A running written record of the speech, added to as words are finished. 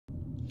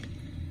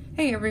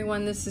Hey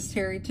everyone, this is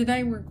Terry.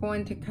 Today we're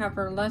going to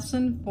cover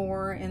lesson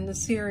 4 in the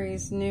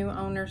series, New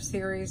Owner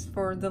series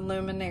for the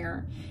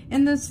Luminaire.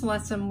 In this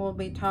lesson we'll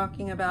be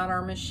talking about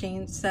our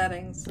machine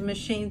settings. The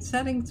machine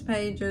settings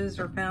pages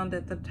are found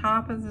at the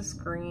top of the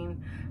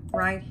screen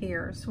right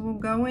here. So we'll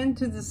go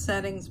into the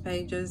settings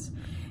pages,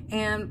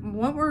 and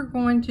what we're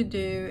going to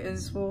do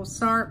is we'll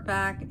start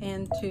back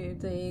into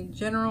the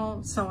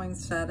general sewing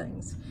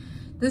settings.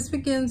 This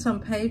begins on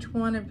page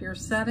 1 of your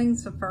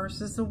settings. The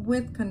first is the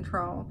width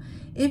control.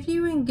 If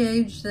you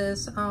engage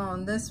this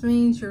on, this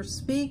means your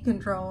speed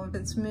control, if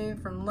it's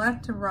moved from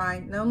left to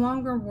right, no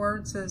longer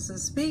works as a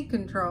speed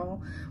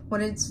control.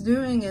 What it's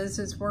doing is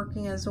it's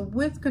working as a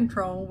width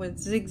control with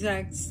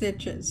zigzag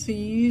stitches. So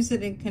you use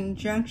it in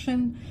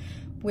conjunction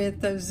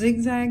with those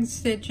zigzag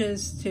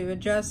stitches to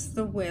adjust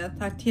the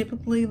width. I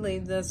typically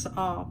leave this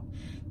off.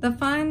 The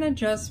fine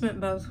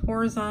adjustment, both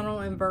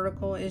horizontal and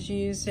vertical, is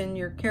used in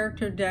your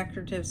character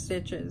decorative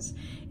stitches.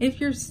 If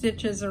your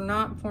stitches are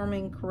not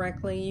forming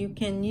correctly, you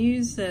can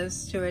use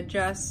this to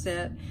adjust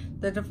it.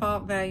 The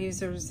default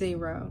values are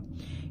 0.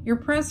 Your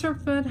presser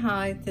foot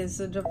height is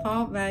the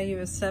default value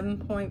of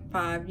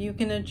 7.5. You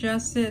can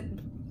adjust it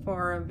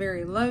for a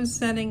very low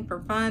setting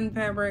for fine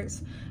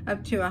fabrics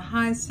up to a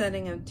high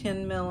setting of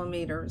 10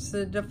 millimeters.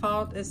 The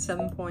default is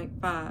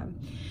 7.5.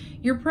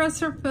 Your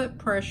presser foot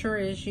pressure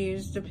is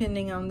used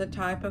depending on the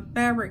type of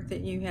fabric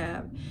that you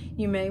have.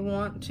 You may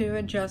want to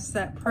adjust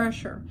that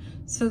pressure.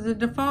 So the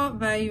default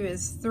value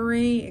is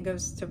 3, it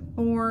goes to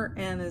 4,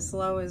 and as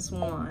low as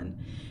 1.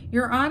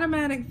 Your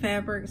automatic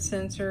fabric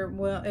sensor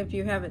will, if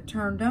you have it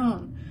turned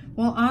on,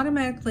 will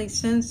automatically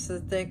sense the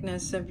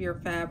thickness of your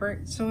fabric.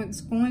 So it's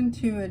going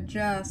to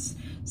adjust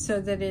so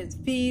that it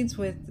feeds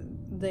with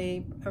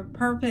the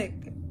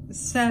perfect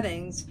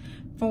settings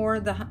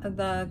for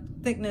the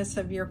thickness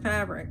of your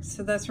fabric.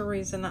 So that's a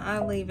reason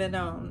I leave it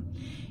on.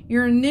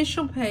 Your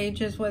initial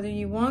page is whether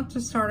you want to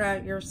start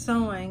out your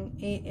sewing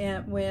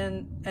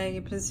when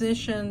a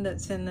position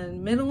that's in the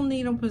middle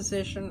needle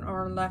position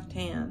or left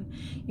hand.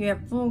 You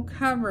have full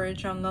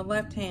coverage on the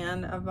left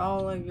hand of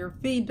all of your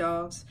feed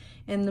dogs.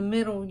 In the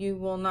middle you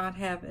will not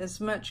have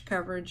as much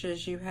coverage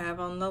as you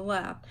have on the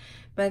left.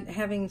 But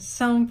having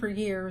sewn for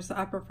years,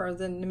 I prefer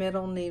the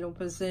middle needle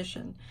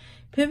position.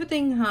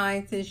 Pivoting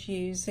height is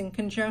used in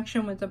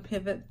conjunction with the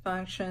pivot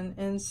function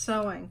in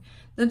sewing.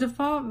 The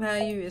default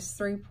value is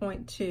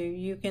 3.2.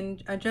 You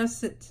can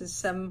adjust it to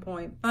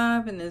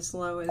 7.5 and as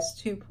low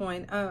as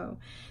 2.0.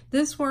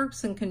 This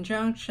works in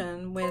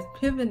conjunction with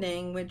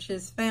pivoting, which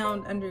is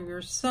found under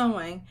your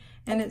sewing,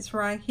 and it's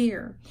right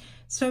here.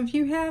 So if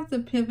you have the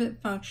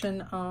pivot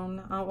function on,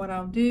 what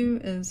I'll do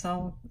is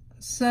I'll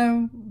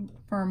sew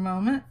for a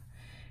moment,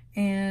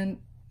 and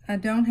I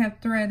don't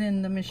have thread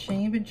in the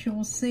machine, but you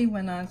will see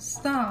when I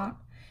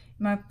stop,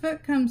 my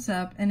foot comes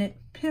up and it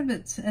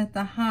pivots at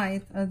the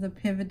height of the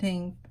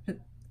pivoting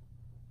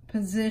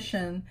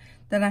position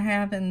that I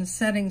have in the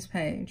settings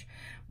page.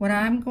 What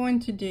I'm going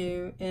to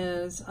do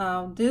is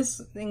I'll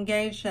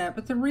disengage that,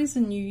 but the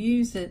reason you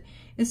use it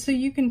is so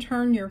you can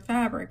turn your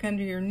fabric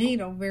under your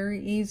needle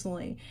very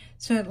easily.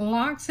 So it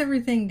locks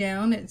everything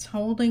down, it's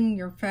holding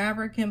your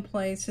fabric in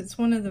place. It's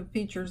one of the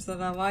features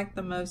that I like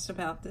the most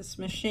about this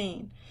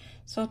machine.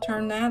 So I'll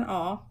turn that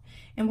off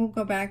and we'll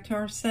go back to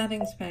our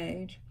settings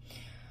page.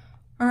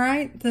 All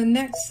right, the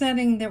next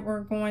setting that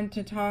we're going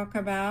to talk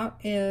about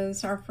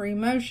is our free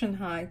motion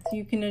height.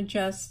 You can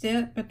adjust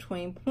it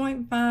between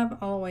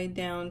 0.5 all the way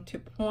down to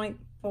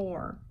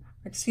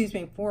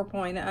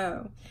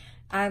 4.0.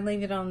 I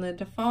leave it on the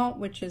default,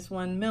 which is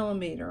 1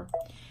 millimeter.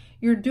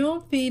 Your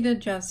dual feed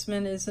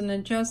adjustment is an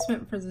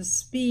adjustment for the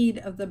speed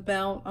of the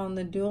belt on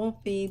the dual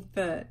feed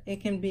foot.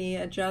 It can be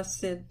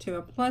adjusted to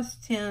a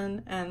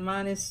 +10 and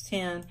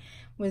 -10,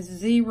 with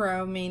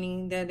 0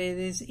 meaning that it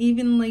is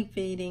evenly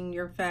feeding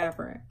your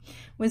fabric.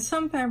 With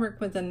some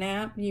fabric with a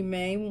nap, you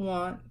may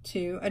want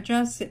to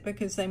adjust it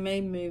because they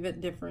may move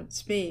at different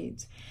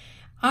speeds.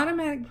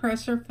 Automatic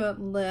presser foot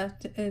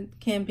lift,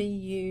 it can be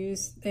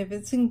used if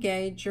it's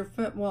engaged. Your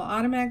foot will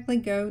automatically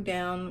go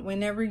down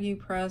whenever you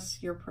press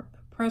your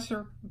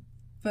presser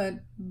foot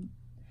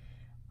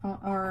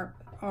or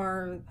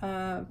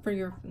for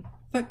your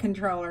foot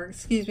controller.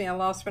 Excuse me, I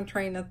lost my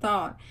train of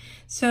thought.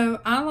 So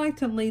I like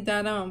to leave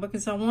that on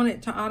because I want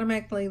it to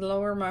automatically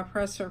lower my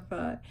presser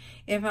foot.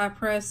 If I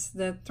press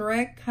the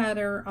thread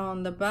cutter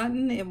on the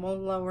button, it will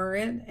lower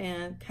it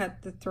and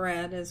cut the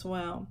thread as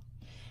well.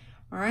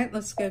 All right,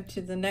 let's go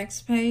to the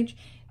next page.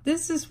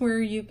 This is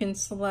where you can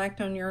select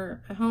on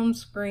your home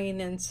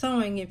screen in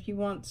sewing if you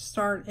want to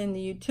start in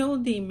the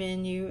utility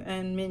menu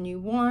and menu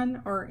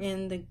 1 or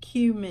in the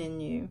Q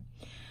menu.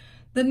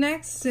 The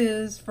next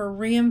is for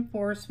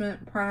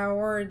reinforcement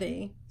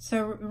priority.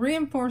 So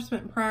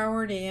reinforcement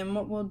priority, and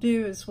what we'll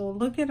do is we'll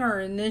look at our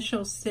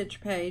initial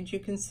stitch page. You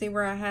can see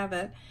where I have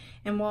it,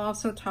 and we'll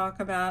also talk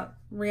about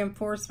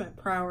reinforcement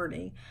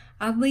priority.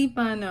 I leave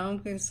mine on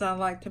because I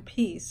like to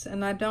piece,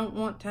 and I don't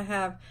want to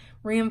have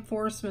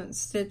reinforcement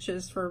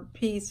stitches for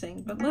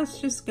piecing. But let's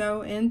just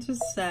go into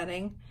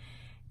setting,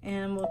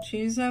 and we'll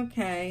choose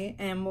OK,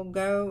 and we'll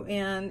go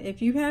in.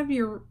 If you have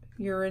your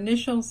your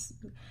initial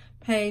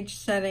page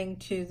setting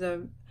to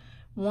the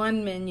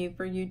one menu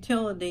for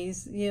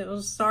utilities,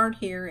 you'll start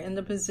here in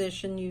the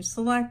position you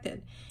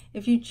selected.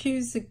 If you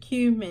choose the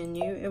Q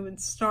menu, it would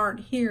start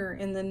here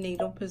in the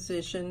needle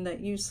position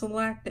that you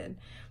selected.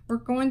 We're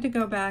going to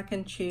go back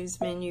and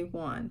choose menu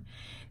 1.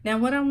 Now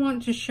what I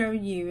want to show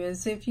you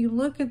is if you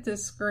look at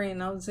this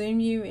screen, I'll zoom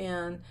you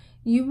in,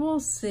 you will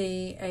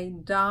see a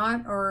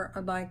dot or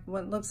like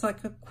what looks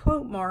like a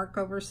quote mark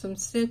over some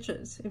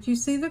stitches. If you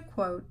see the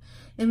quote,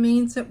 it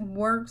means it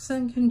works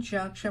in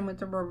conjunction with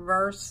the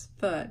reverse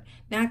foot.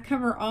 Now I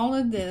cover all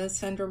of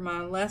this under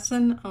my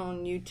lesson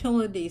on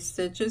utility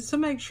stitches, so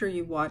make sure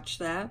you watch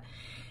that.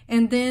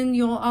 And then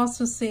you'll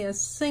also see a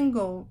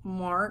single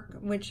mark,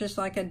 which is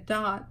like a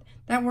dot.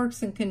 That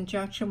works in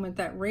conjunction with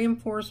that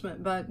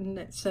reinforcement button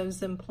that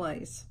sews in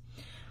place.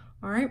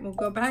 All right, we'll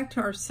go back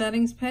to our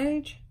settings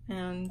page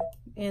and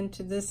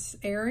into this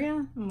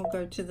area, and we'll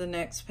go to the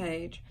next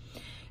page.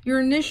 Your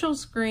initial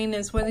screen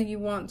is whether you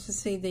want to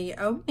see the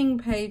opening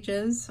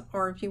pages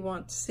or if you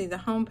want to see the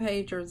home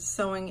page or the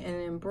sewing and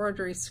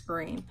embroidery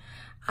screen.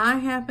 I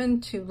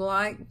happen to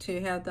like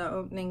to have the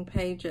opening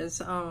pages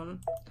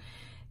on.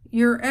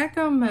 Your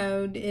echo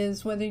mode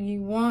is whether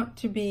you want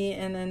to be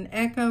in an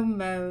echo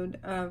mode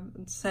of,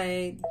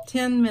 say,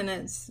 10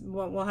 minutes.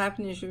 What will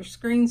happen is your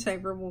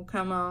screensaver will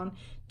come on,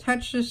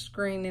 touch the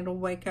screen, it'll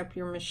wake up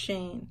your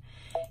machine.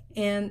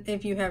 And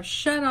if you have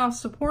shut off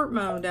support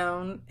mode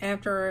on,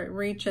 after it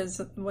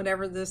reaches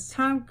whatever this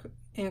time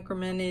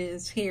increment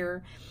is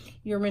here,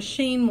 your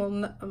machine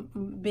will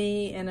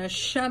be in a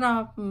shut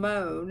off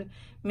mode,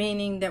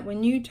 meaning that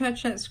when you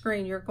touch that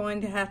screen, you're going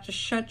to have to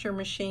shut your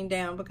machine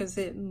down because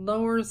it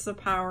lowers the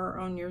power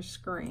on your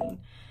screen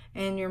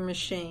and your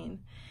machine.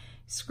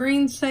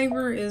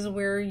 Screensaver is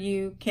where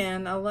you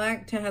can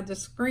elect to have the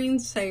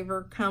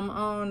screensaver come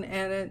on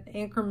at an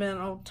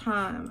incremental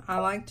time. I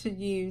like to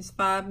use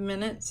 5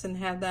 minutes and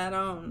have that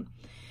on.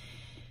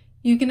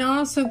 You can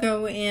also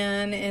go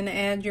in and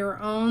add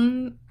your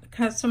own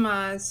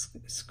customized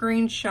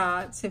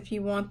screenshots. If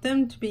you want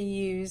them to be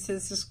used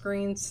as a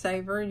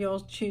screensaver, you'll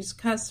choose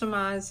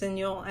customize and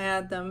you'll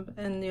add them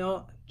and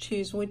you'll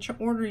choose which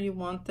order you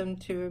want them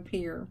to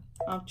appear.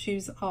 I'll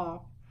choose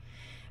off.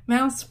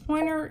 Mouse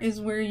pointer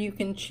is where you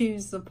can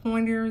choose the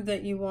pointer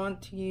that you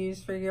want to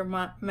use for your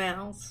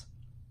mouse.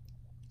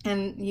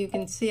 And you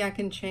can see I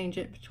can change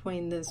it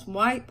between this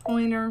white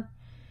pointer,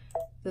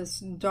 this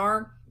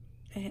dark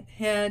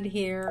head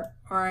here,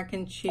 or I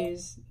can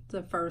choose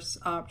the first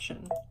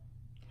option.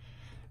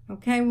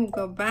 Okay, we'll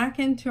go back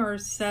into our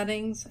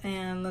settings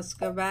and let's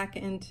go back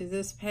into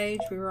this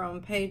page. We were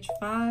on page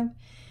 5.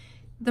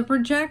 The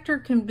projector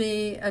can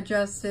be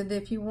adjusted.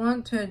 If you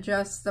want to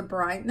adjust the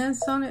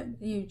brightness on it,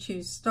 you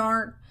choose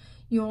start.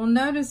 You will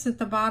notice at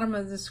the bottom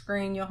of the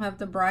screen, you'll have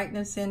the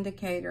brightness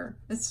indicator.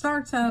 It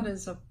starts out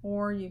as a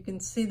 4. You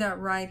can see that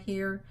right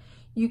here.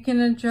 You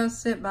can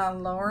adjust it by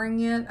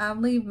lowering it. I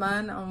leave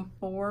mine on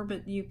 4,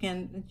 but you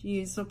can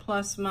use the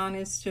plus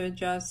minus to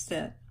adjust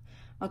it.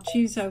 I'll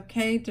choose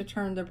OK to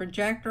turn the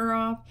projector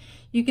off.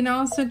 You can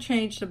also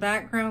change the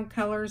background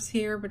colors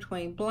here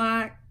between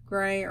black,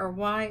 gray, or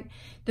white.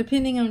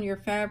 Depending on your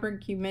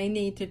fabric, you may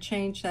need to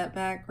change that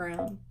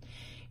background.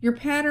 Your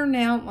pattern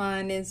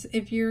outline is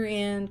if you're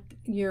in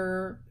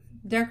your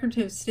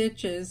decorative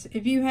stitches,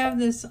 if you have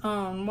this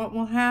on, what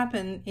will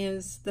happen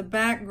is the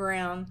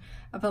background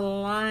of a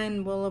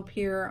line will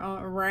appear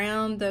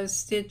around those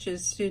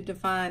stitches to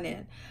define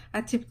it.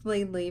 I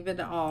typically leave it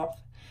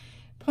off.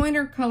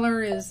 Pointer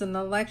color is an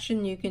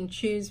election you can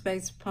choose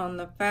based upon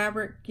the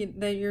fabric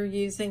that you're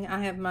using.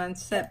 I have mine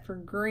set for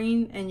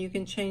green, and you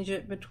can change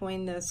it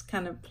between this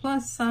kind of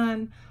plus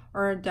sign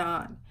or a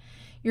dot.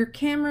 Your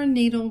camera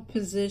needle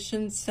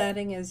position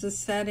setting is a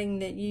setting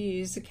that you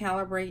use to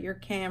calibrate your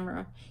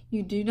camera.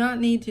 You do not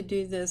need to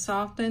do this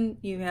often.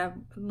 You have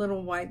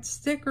little white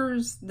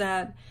stickers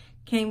that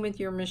came with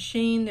your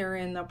machine. They're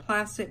in the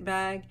plastic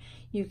bag.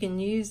 You can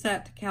use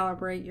that to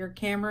calibrate your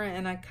camera,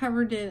 and I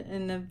covered it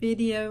in the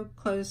video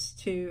close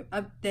to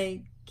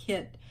update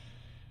kit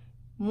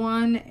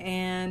 1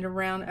 and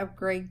around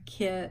upgrade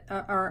kit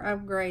or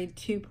upgrade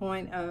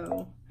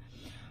 2.0.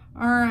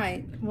 All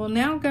right, we'll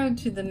now go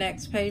to the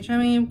next page.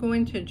 I am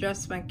going to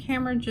adjust my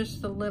camera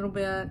just a little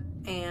bit,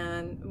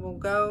 and we'll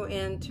go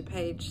into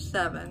page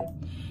 7.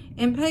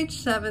 In page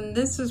 7,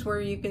 this is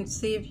where you can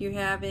see if you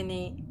have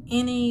any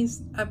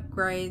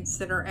upgrades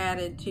that are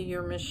added to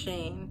your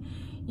machine.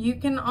 You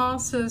can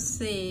also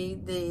see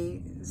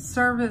the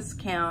service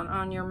count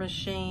on your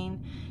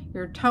machine,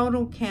 your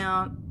total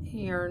count,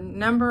 your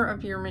number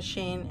of your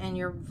machine, and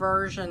your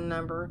version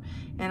number.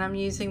 And I'm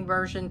using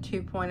version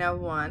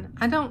 2.01.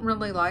 I don't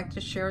really like to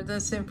share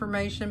this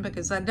information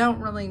because I don't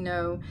really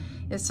know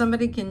if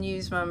somebody can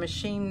use my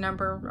machine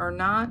number or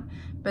not.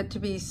 But to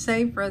be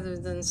safe rather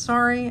than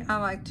sorry, I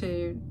like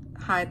to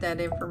hide that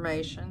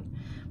information.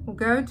 We'll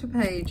go to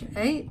page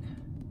 8.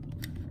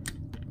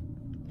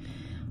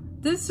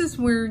 This is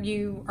where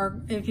you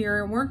are, if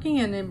you're working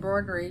in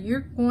embroidery,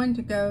 you're going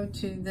to go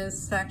to this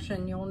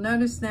section. You'll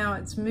notice now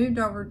it's moved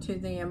over to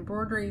the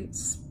embroidery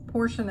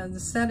portion of the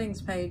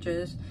settings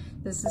pages.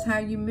 This is how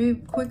you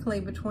move quickly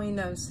between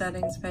those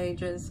settings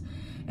pages.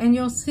 And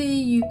you'll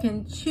see you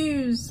can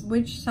choose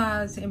which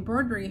size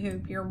embroidery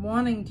hoop you're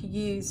wanting to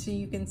use so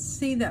you can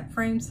see that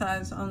frame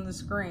size on the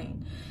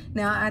screen.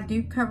 Now, I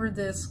do cover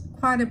this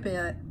quite a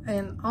bit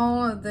in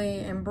all of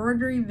the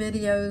embroidery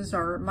videos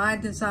or my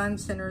design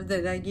center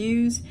that I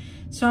use,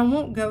 so I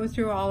won't go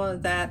through all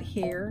of that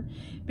here.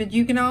 But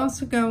you can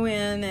also go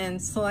in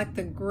and select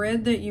the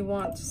grid that you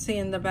want to see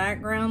in the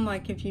background.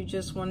 Like if you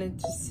just wanted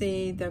to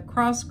see the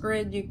cross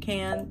grid, you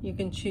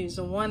can choose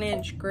a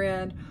 1-inch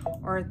grid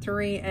or a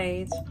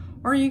 3/8,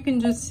 or you can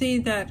just see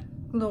that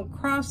little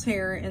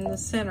crosshair in the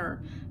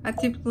center. I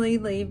typically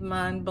leave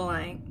mine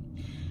blank.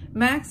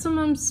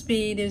 Maximum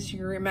speed is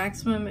your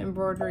maximum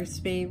embroidery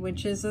speed,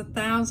 which is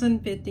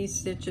 1,050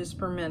 stitches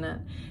per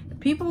minute.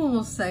 People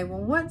will say, well,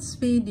 what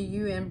speed do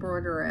you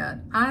embroider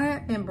at?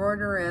 I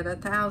embroider at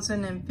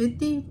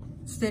 1,050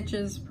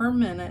 stitches per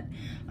minute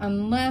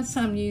unless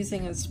I'm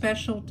using a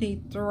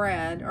specialty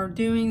thread or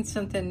doing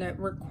something that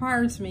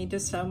requires me to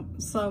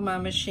slow my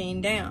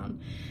machine down.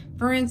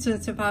 For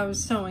instance, if I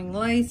was sewing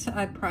lace,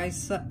 I'd probably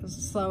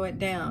slow it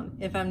down.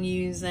 If I'm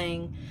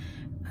using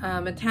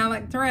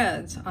metallic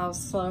threads, I'll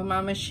slow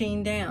my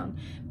machine down.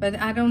 But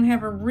I don't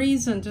have a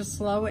reason to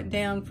slow it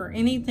down for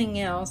anything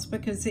else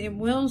because it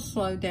will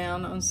slow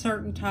down on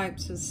certain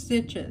types of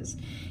stitches.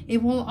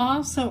 It will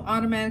also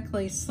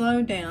automatically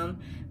slow down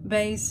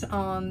based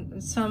on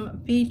some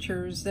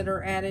features that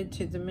are added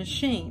to the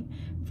machine.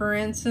 For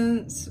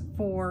instance,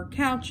 for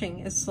couching,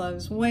 it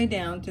slows way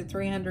down to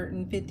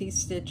 350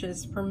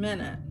 stitches per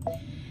minute.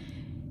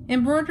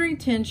 Embroidery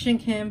tension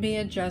can be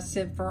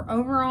adjusted for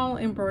overall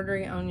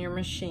embroidery on your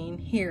machine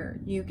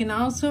here. You can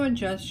also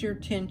adjust your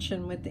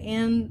tension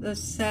within the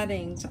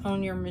settings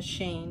on your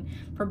machine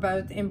for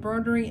both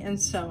embroidery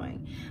and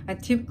sewing. I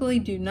typically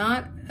do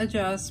not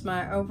adjust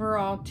my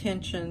overall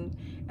tension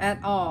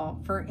at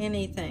all for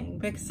anything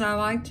because I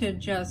like to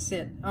adjust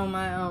it on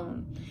my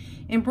own.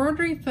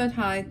 Embroidery foot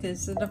height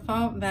is the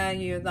default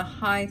value of the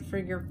height for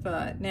your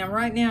foot. Now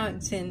right now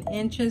it's in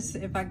inches.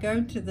 If I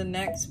go to the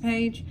next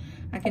page,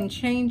 I can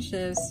change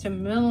this to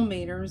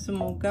millimeters and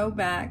we'll go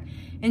back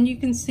and you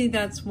can see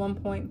that's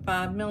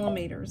 1.5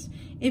 millimeters.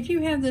 If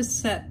you have this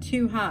set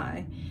too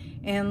high,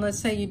 and let's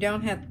say you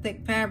don't have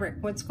thick fabric,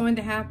 what's going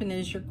to happen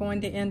is you're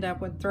going to end up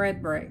with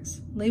thread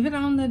breaks. Leave it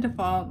on the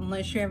default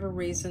unless you have a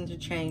reason to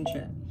change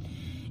it.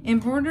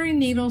 Embroidery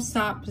needle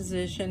stop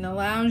position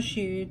allows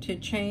you to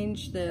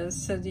change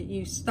this so that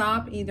you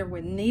stop either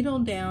with needle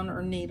down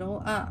or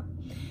needle up.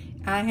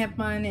 I have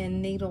mine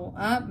in needle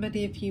up, but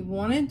if you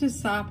wanted to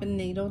stop and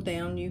needle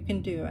down, you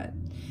can do it.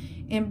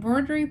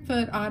 Embroidery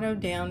foot auto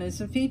down is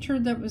a feature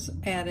that was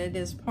added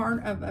as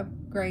part of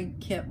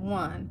Upgrade Kit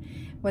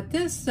 1. What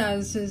this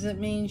does is it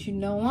means you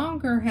no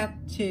longer have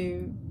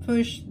to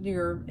push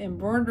your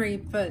embroidery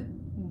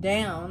foot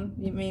down,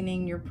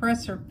 meaning your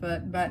presser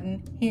foot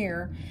button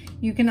here.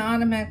 You can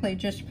automatically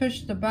just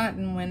push the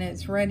button when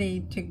it's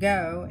ready to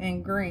go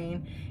in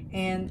green,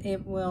 and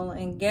it will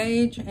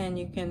engage and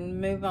you can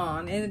move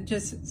on. It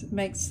just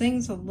makes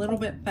things a little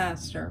bit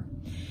faster.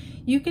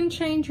 You can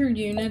change your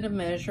unit of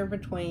measure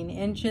between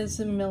inches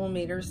and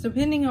millimeters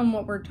depending on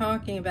what we're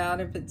talking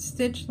about. If it's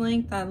stitch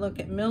length, I look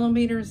at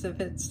millimeters. If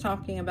it's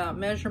talking about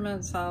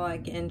measurements, I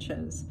like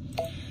inches.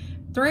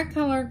 Thread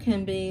color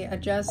can be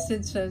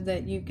adjusted so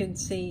that you can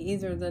see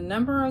either the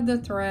number of the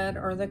thread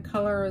or the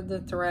color of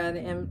the thread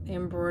in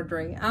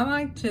embroidery. I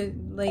like to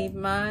leave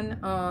mine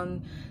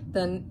on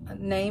the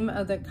name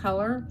of the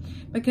color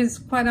because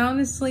quite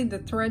honestly the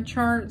thread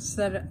charts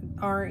that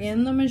are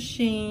in the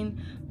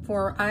machine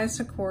for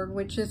Isacord,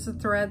 which is the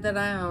thread that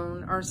I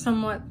own, are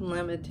somewhat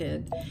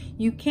limited.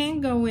 You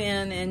can go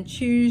in and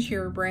choose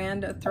your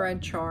brand of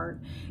thread chart,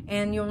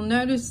 and you'll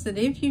notice that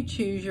if you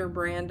choose your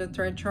brand of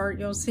thread chart,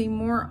 you'll see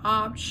more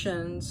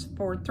options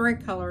for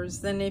thread colors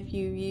than if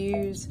you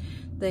use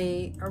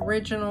the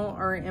original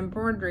or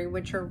embroidery,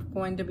 which are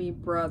going to be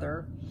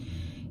brother.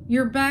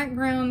 Your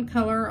background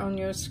color on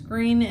your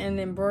screen and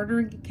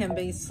embroidery can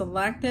be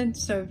selected.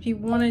 So if you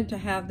wanted to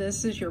have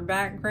this as your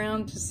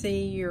background to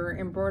see your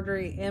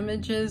embroidery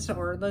images,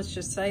 or let's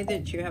just say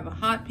that you have a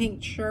hot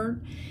pink shirt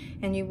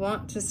and you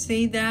want to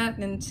see that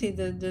and see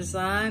the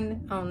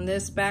design on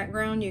this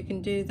background, you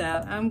can do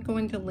that. I'm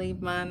going to leave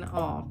mine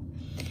off.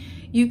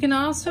 You can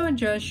also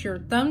adjust your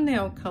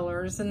thumbnail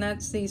colors, and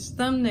that's these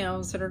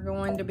thumbnails that are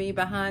going to be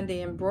behind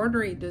the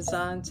embroidery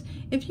designs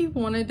if you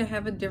wanted to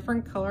have a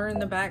different color in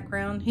the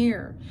background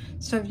here.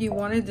 So if you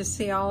wanted to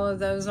see all of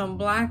those on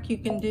black, you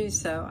can do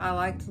so. I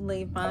like to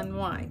leave mine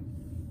white.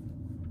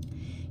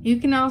 You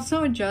can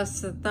also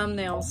adjust the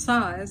thumbnail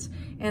size,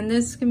 and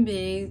this can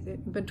be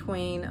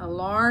between a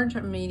large,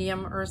 a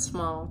medium, or a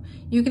small.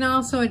 You can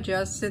also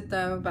adjust it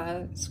though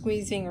by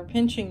squeezing or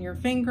pinching your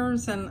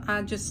fingers, and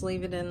I just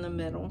leave it in the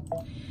middle.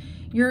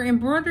 Your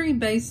embroidery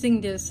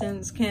basting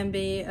distance can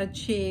be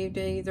achieved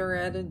either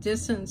at a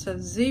distance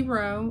of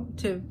 0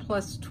 to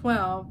plus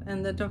 12,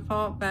 and the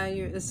default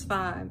value is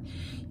 5.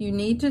 You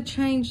need to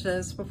change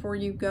this before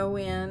you go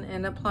in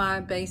and apply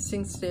a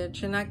basting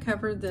stitch, and I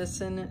covered this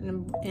in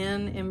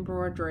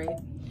embroidery.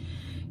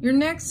 Your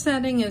next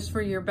setting is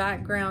for your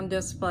background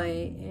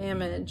display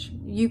image.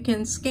 You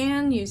can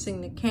scan using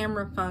the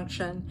camera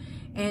function,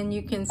 and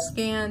you can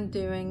scan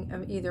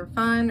doing either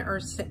fine or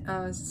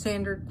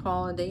standard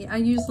quality. I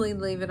usually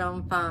leave it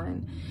on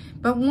fine.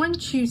 But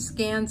once you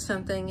scan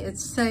something,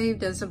 it's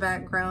saved as a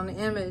background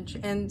image.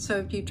 And so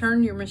if you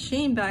turn your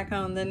machine back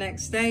on the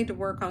next day to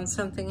work on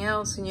something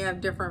else and you have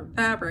different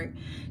fabric,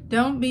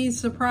 don't be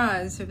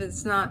surprised if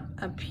it's not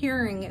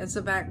appearing as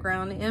a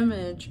background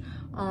image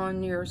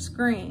on your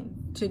screen.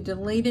 To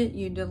delete it,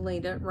 you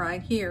delete it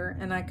right here,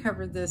 and I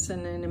covered this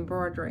in an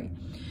embroidery.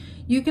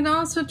 You can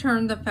also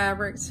turn the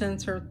fabric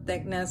sensor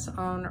thickness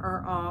on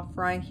or off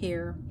right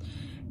here.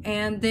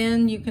 And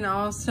then you can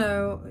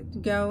also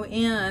go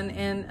in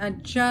and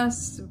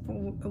adjust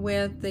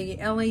with the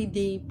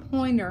LED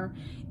pointer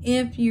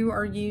if you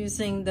are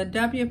using the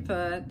W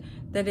foot.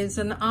 That is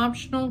an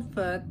optional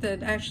foot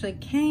that actually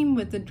came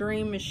with the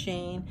Dream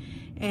Machine,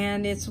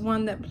 and it's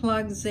one that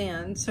plugs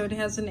in, so it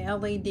has an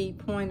LED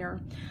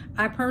pointer.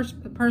 I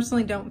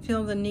personally don't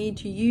feel the need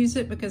to use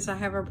it because I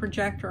have a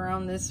projector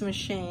on this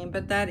machine,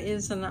 but that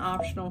is an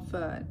optional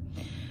foot.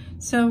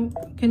 So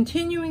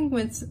continuing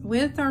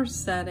with our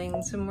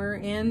settings, and we're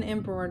in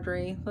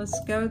embroidery, let's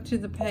go to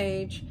the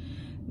page,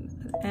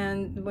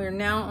 and we're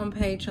now on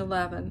page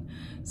 11.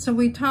 So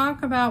we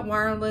talk about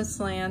wireless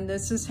LAN.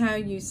 This is how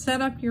you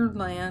set up your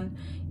LAN,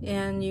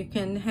 and you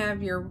can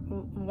have your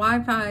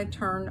Wi-Fi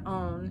turned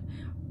on,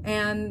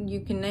 and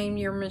you can name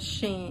your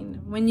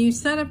machine. When you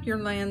set up your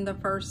LAN the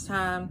first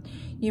time,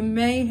 you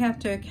may have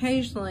to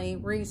occasionally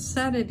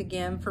reset it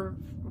again for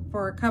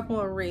a couple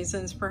of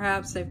reasons.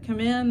 Perhaps they've come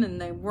in and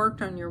they've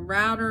worked on your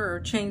router or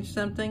changed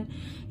something,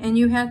 and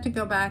you have to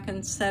go back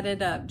and set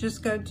it up.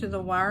 Just go to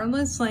the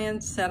Wireless LAN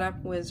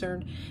Setup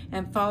Wizard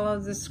and follow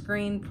the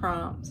screen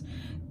prompts.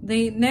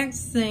 The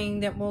next thing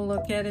that we'll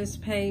look at is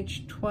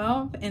page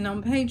 12, and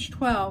on page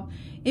 12,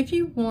 if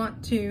you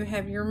want to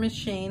have your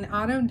machine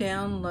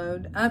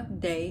auto-download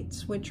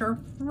updates, which are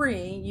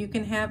free, you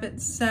can have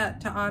it set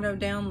to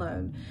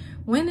auto-download.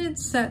 When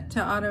it's set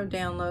to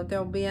auto-download,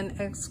 there'll be an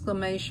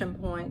exclamation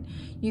point.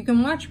 You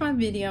can watch my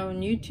video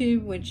on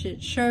YouTube, which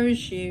it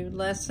shows you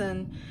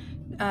lesson,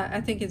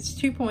 I think it's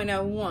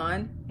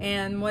 2.01,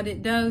 and what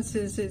it does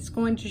is it's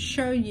going to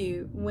show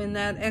you when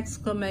that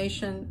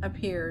exclamation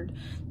appeared.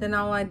 Then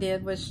all I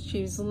did was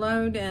choose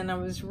load, and I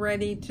was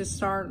ready to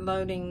start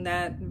loading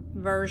that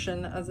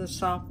version of the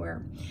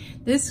software.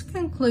 This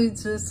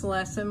concludes this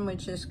lesson,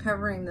 which is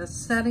covering the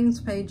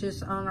settings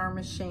pages on our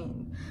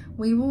machine.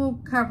 We will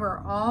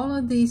cover all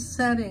of these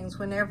settings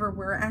whenever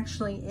we're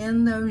actually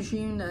in those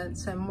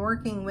units and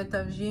working with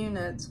those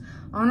units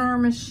on our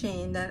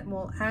machine that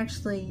will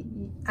actually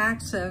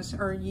access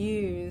or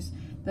use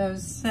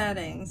those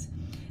settings.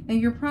 Now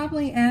you're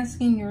probably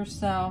asking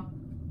yourself,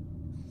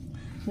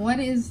 what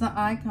is the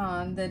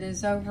icon that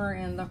is over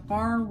in the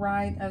far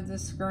right of the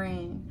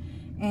screen?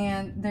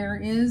 And there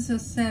is a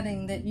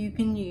setting that you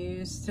can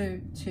use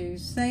to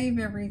save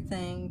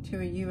everything to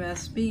a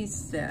USB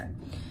stick.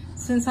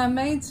 Since I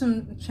made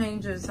some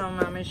changes on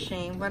my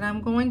machine, what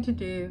I'm going to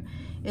do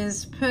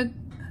is put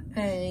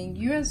a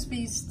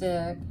USB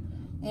stick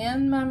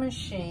in my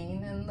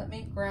machine, and let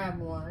me grab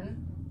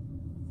one.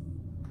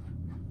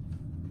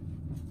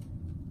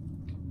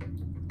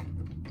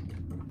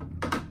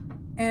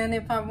 And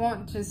if I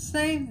want to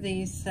save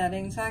these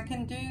settings, I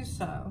can do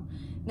so.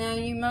 Now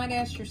you might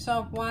ask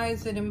yourself, why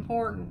is it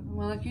important?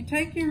 Well, if you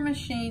take your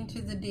machine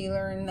to the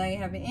dealer and they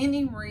have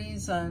any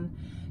reason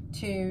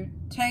to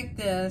take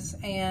this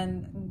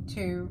and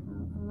to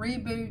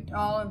reboot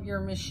all of your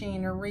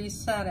machine or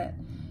reset it,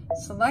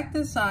 select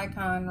this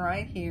icon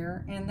right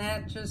here, and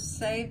that just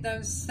saved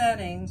those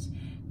settings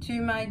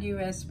to my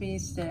USB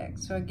stick.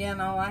 So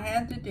again, all I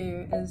had to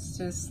do is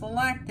to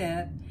select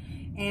it,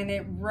 and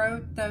it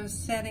wrote those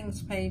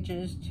settings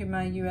pages to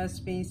my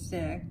USB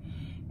stick,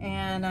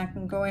 and I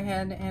can go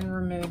ahead and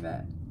remove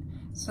it.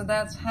 So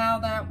that's how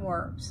that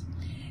works.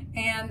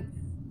 And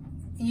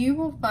you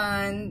will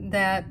find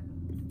that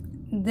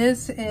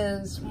this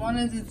is one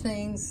of the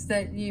things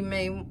that you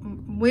may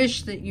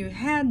wish that you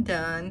had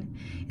done.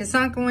 It's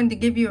not going to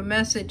give you a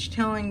message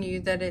telling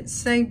you that it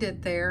saved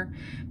it there,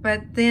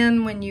 but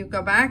then when you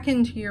go back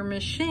into your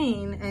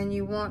machine and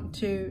you want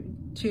to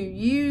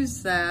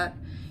use that,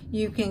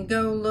 you can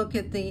go look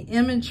at the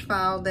image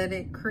file that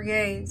it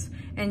creates,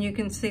 and you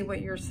can see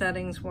what your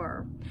settings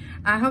were.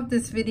 I hope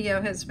this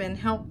video has been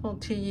helpful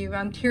to you.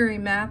 I'm Terry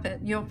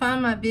Maffitt. You'll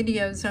find my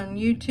videos on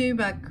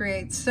YouTube. I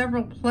create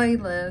several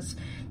playlists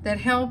that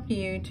help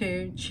you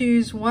to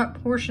choose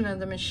what portion of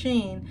the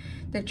machine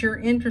that you're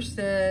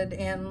interested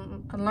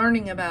in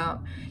learning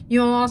about.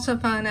 You'll also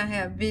find I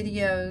have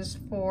videos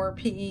for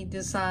PE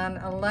Design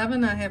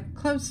 11. I have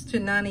close to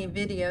 90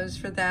 videos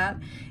for that.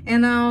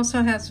 And I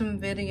also have some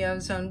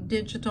videos on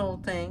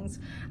digital things.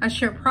 I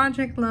share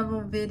project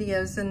level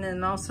videos and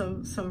then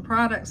also some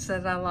products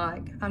that I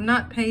like. I'm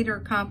not paid or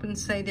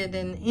compensated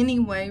in any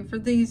way for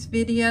these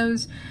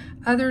videos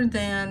other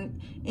than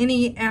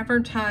any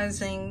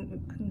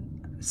advertising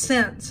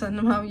cents, and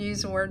I'll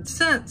use the word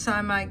cents,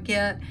 I might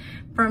get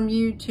from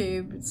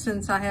YouTube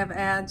since I have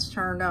ads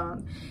turned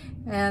on.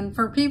 And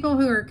for people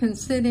who are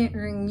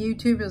considering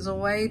YouTube as a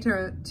way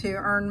to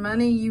earn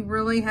money, you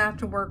really have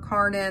to work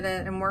hard at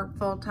it and work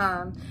full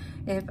time.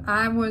 If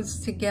I was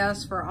to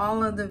guess for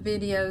all of the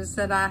videos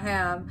that I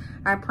have,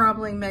 I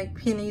probably make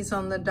pennies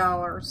on the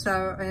dollar.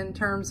 So in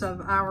terms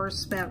of hours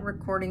spent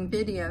recording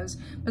videos,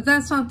 but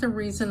that's not the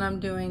reason I'm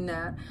doing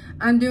that.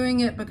 I'm doing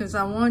it because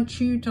I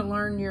want you to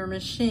learn your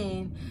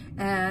machine,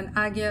 and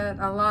I get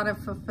a lot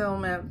of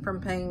fulfillment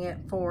from paying it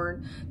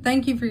forward.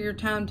 Thank you for your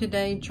time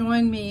today.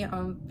 Join me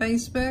on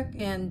Facebook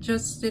and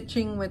Just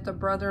Stitching with the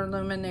Brother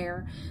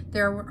Luminaire.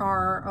 There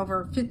are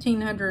over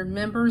 1,500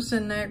 members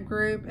in that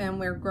group, and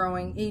we're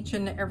growing each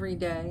and every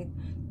day.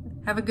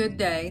 Have a good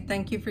day.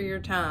 Thank you for your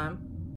time.